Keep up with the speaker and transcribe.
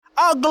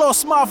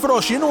Aglos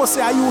Mavrosh, you know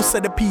say I use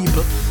to the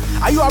people.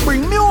 And you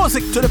bring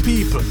music to the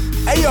people.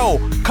 Hey yo,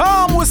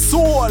 calm with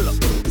soul.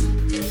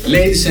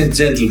 Ladies and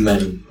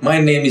gentlemen,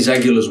 my name is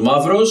Angelos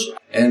Mavros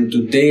and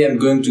today I'm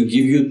going to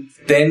give you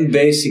 10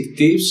 basic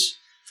tips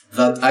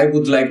that I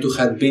would like to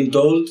have been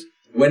told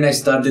when I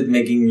started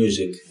making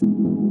music.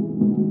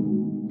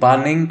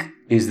 Panning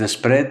is the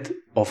spread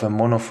of a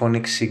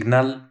monophonic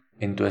signal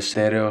into a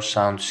stereo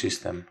sound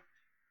system.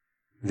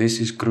 This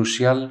is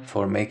crucial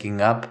for making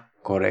up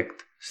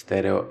correct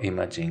stereo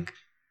imaging.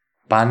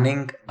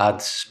 Panning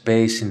adds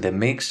space in the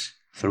mix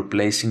through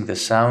placing the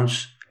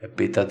sounds a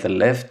bit at the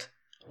left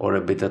or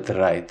a bit at the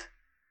right.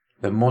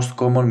 The most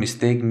common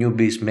mistake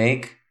newbies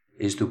make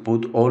is to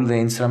put all the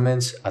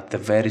instruments at the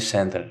very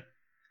center.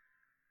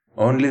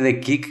 Only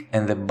the kick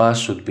and the bass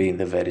should be in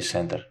the very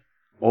center.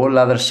 All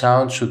other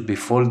sounds should be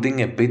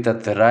folding a bit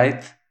at the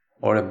right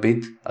or a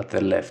bit at the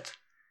left.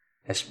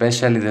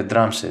 Especially the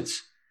drum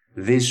sets.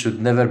 These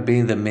should never be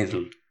in the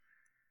middle.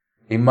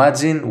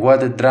 Imagine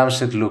what a drum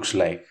set looks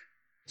like.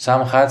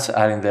 Some hats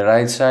are in the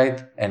right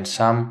side and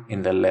some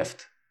in the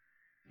left.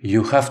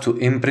 You have to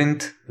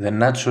imprint the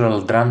natural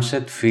drum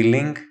set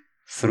feeling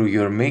through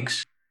your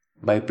mix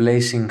by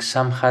placing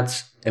some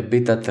hats a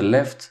bit at the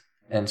left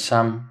and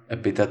some a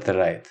bit at the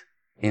right.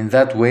 In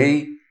that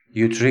way,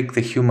 you trick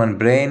the human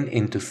brain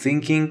into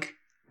thinking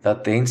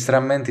that the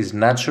instrument is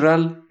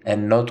natural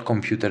and not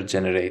computer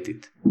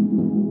generated.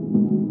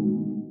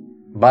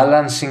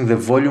 Balancing the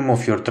volume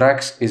of your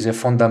tracks is a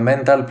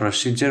fundamental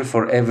procedure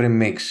for every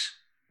mix.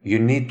 You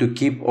need to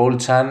keep all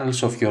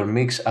channels of your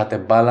mix at a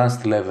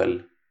balanced level.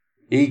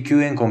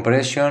 EQ and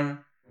compression,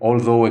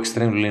 although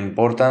extremely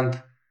important,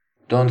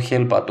 don't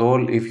help at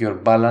all if your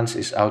balance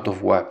is out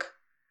of whack.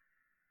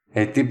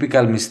 A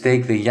typical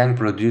mistake the young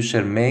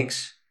producer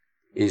makes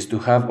is to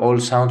have all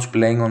sounds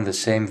playing on the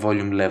same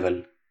volume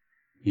level.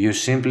 You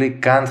simply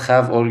can't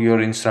have all your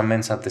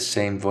instruments at the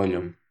same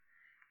volume.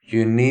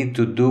 You need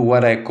to do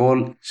what I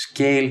call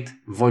scaled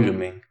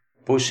voluming.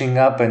 Pushing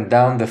up and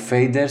down the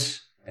faders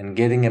and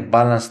getting a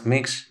balanced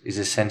mix is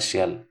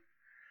essential.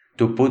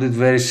 To put it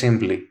very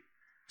simply,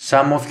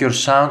 some of your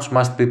sounds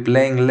must be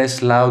playing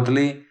less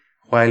loudly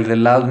while the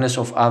loudness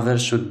of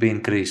others should be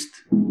increased.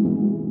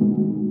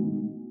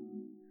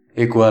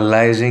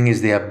 Equalizing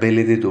is the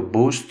ability to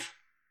boost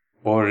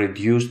or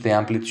reduce the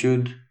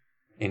amplitude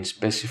in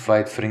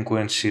specified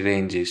frequency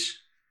ranges.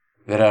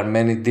 There are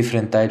many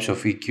different types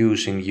of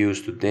EQs in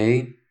use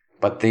today,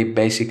 but they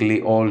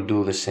basically all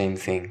do the same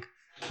thing.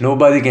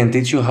 Nobody can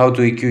teach you how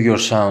to EQ your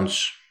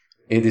sounds.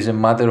 It is a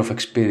matter of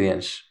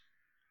experience.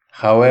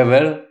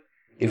 However,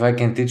 if I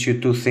can teach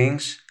you two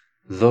things,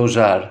 those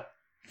are: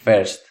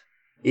 first,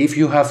 if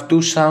you have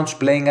two sounds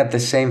playing at the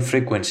same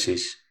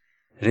frequencies,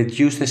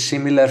 reduce the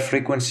similar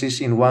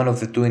frequencies in one of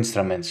the two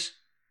instruments.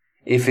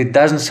 If it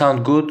doesn't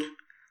sound good,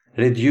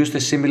 reduce the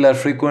similar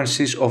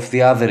frequencies of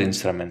the other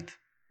instrument.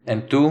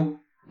 And two,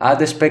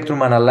 add a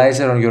spectrum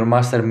analyzer on your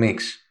master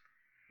mix.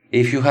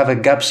 If you have a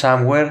gap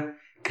somewhere,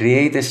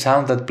 create a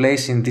sound that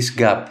plays in this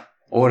gap,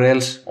 or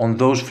else on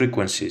those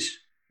frequencies.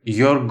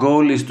 Your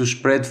goal is to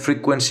spread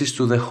frequencies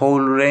to the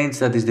whole range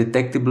that is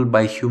detectable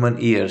by human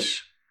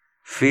ears.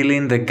 Fill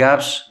in the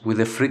gaps with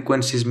the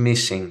frequencies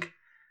missing.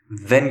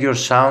 Then your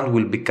sound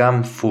will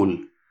become full.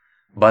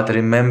 But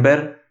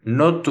remember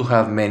not to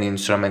have many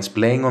instruments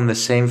playing on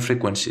the same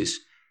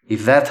frequencies.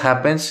 If that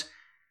happens,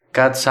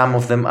 cut some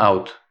of them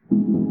out.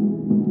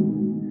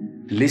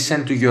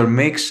 Listen to your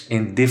mix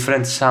in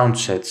different sound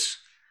sets.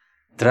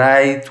 Try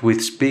it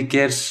with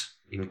speakers,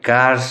 in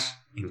cars,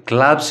 in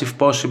clubs if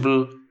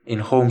possible, in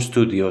home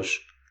studios.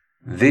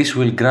 This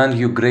will grant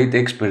you great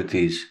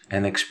expertise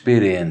and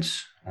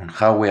experience on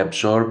how we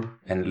absorb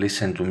and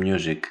listen to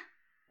music,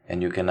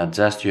 and you can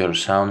adjust your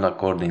sound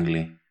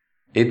accordingly.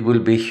 It will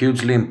be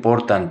hugely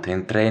important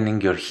in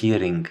training your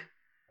hearing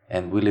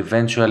and will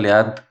eventually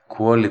add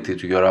quality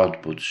to your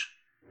outputs.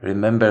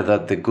 Remember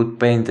that the good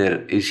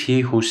painter is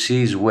he who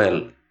sees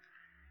well,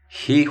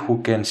 he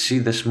who can see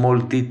the small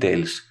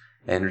details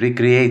and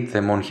recreate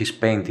them on his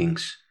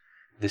paintings.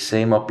 The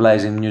same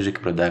applies in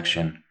music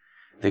production.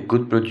 The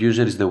good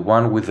producer is the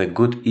one with the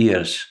good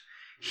ears,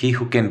 he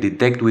who can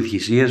detect with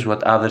his ears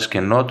what others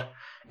cannot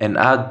and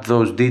add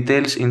those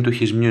details into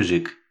his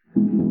music.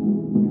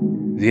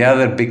 The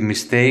other big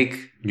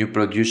mistake new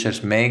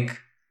producers make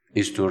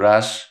is to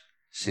rush,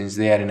 since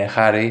they are in a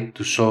hurry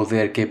to show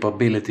their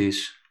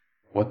capabilities,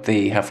 what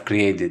they have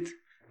created.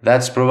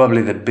 That's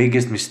probably the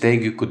biggest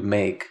mistake you could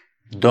make.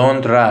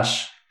 Don't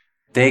rush.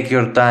 Take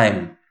your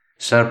time.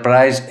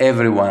 Surprise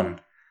everyone.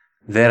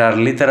 There are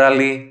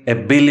literally a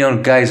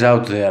billion guys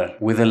out there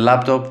with a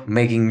laptop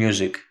making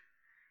music.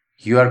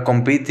 You are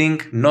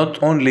competing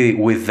not only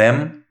with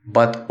them,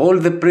 but all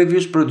the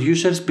previous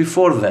producers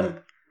before them.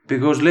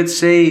 Because let's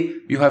say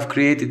you have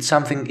created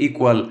something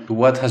equal to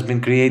what has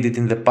been created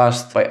in the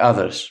past by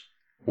others.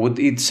 Would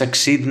it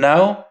succeed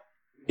now?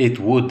 It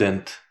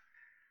wouldn't.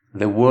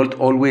 The world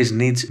always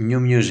needs new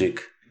music,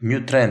 new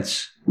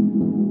trends.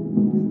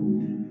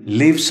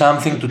 Leave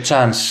something to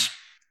chance.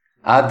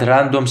 Add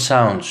random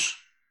sounds.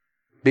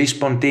 Be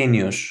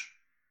spontaneous.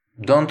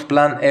 Don't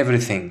plan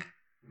everything.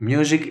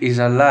 Music is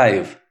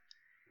alive.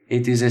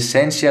 It is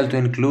essential to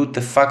include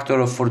the factor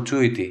of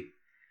fortuity.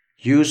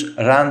 Use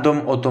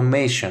random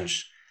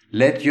automations.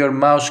 Let your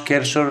mouse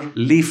cursor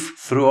leaf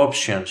through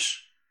options.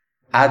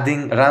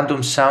 Adding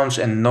random sounds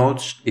and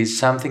notes is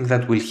something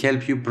that will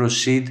help you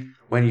proceed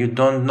when you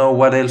don't know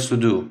what else to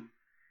do.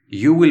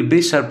 You will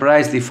be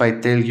surprised if I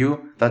tell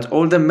you that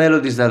all the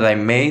melodies that I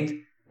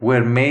made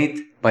were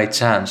made by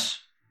chance,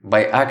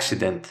 by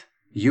accident.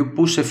 You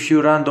push a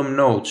few random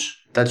notes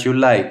that you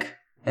like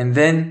and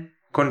then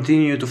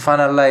continue to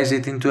finalize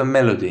it into a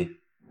melody.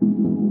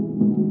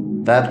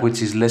 That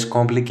which is less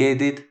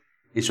complicated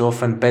is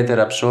often better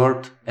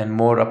absorbed and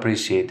more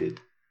appreciated.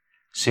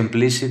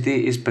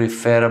 Simplicity is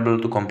preferable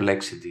to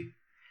complexity.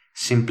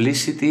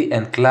 Simplicity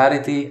and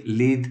clarity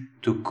lead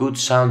to good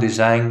sound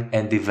design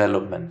and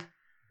development.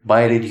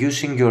 By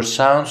reducing your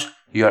sounds,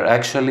 you are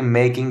actually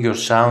making your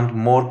sound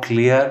more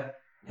clear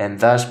and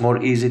thus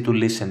more easy to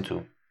listen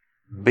to.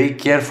 Be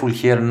careful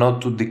here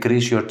not to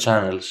decrease your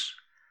channels.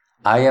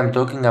 I am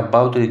talking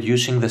about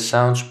reducing the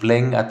sounds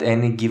playing at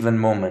any given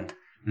moment,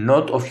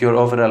 not of your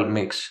overall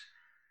mix.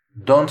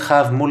 Don't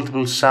have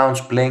multiple sounds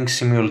playing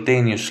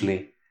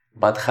simultaneously,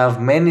 but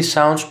have many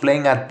sounds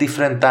playing at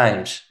different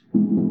times.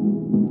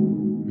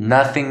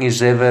 Nothing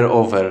is ever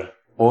over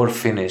or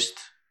finished.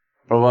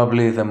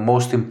 Probably the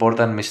most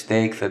important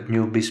mistake that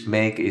newbies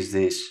make is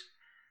this.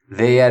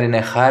 They are in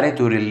a hurry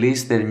to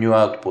release their new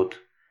output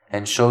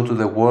and show to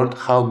the world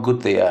how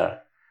good they are.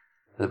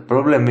 The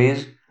problem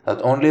is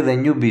that only the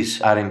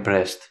newbies are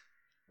impressed.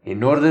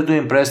 In order to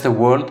impress the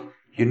world,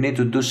 you need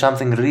to do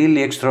something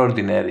really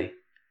extraordinary.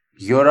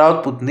 Your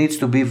output needs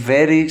to be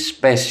very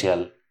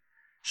special.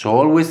 So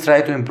always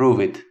try to improve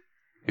it.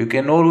 You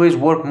can always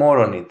work more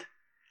on it.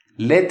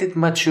 Let it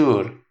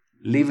mature.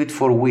 Leave it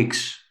for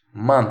weeks,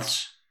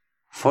 months.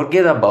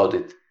 Forget about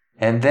it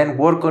and then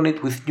work on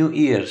it with new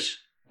ears.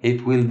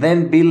 It will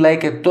then be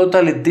like a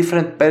totally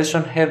different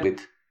person heard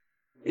it.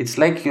 It's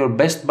like your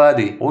best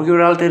buddy or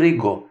your alter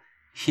ego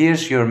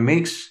hears your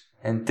mix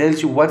and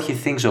tells you what he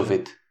thinks of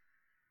it.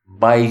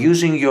 By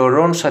using your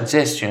own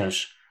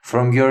suggestions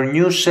from your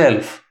new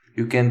self,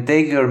 you can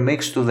take your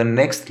mix to the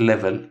next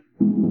level.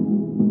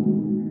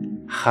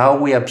 How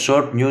we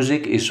absorb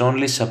music is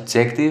only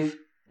subjective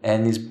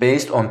and is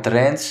based on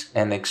trends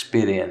and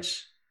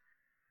experience.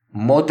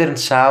 Modern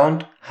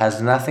sound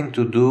has nothing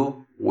to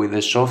do with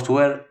the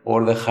software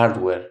or the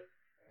hardware.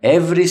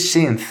 Every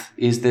synth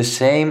is the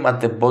same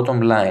at the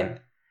bottom line.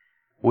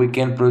 We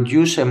can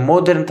produce a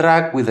modern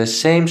track with the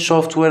same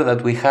software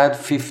that we had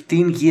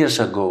 15 years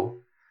ago.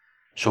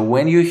 So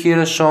when you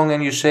hear a song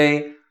and you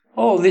say,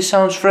 "Oh, this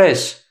sounds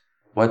fresh,"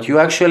 what you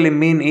actually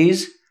mean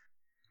is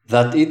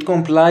that it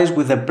complies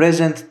with the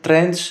present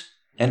trends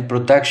and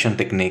production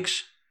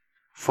techniques.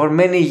 For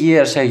many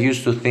years I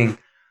used to think,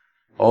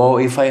 "Oh,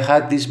 if I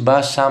had this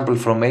bass sample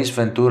from Ace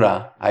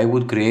Ventura, I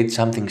would create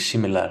something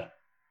similar.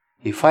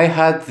 If I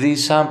had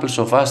these samples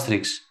of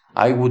Asterix,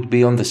 I would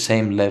be on the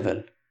same level."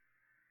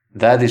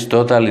 That is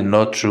totally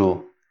not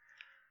true.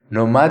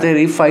 No matter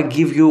if I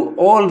give you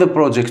all the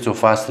projects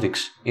of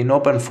Asterix in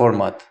open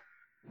format,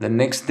 the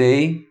next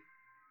day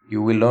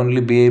you will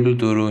only be able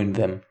to ruin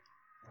them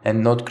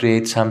and not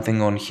create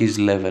something on his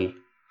level,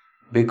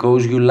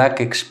 because you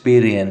lack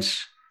experience.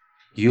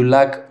 You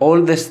lack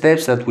all the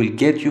steps that will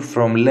get you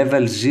from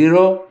level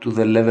 0 to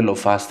the level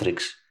of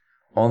Asterix.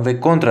 On the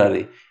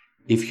contrary,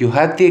 if you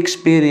had the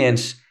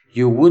experience,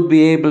 you would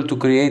be able to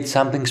create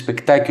something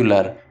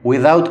spectacular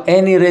without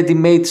any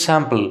ready-made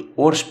sample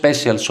or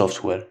special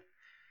software.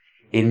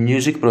 In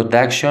music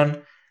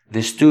production,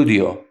 the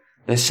studio,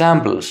 the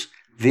samples,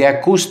 the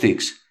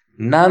acoustics,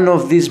 none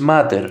of these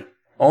matter.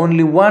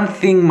 Only one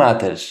thing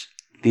matters: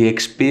 the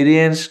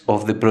experience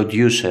of the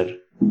producer.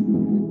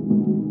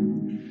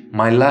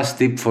 My last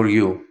tip for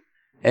you.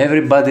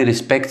 Everybody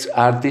respects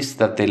artists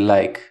that they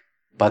like,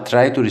 but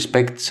try to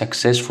respect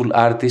successful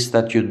artists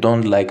that you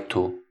don't like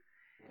too.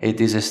 It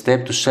is a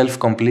step to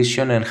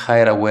self-completion and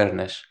higher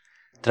awareness.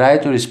 Try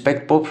to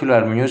respect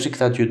popular music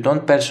that you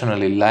don't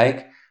personally like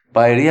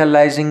by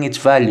realizing its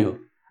value.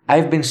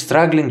 I've been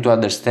struggling to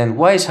understand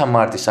why some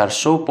artists are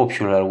so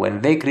popular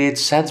when they create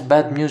such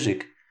bad music.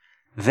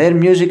 Their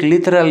music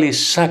literally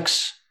sucks.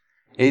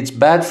 It's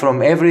bad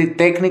from every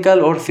technical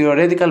or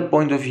theoretical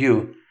point of view.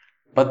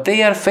 But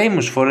they are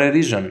famous for a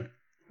reason.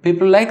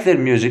 People like their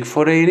music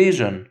for a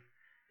reason.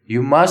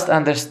 You must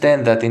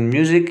understand that in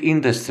music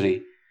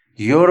industry,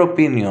 your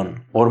opinion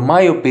or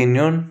my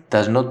opinion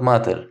does not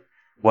matter.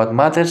 What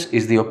matters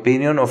is the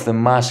opinion of the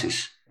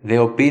masses, the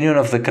opinion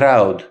of the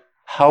crowd.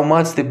 How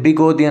much the big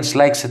audience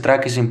likes a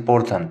track is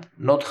important,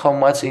 not how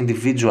much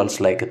individuals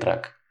like a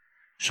track.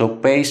 So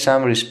pay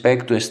some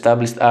respect to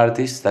established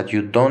artists that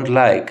you don't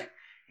like.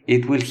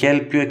 It will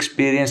help you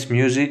experience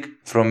music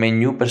from a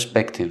new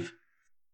perspective.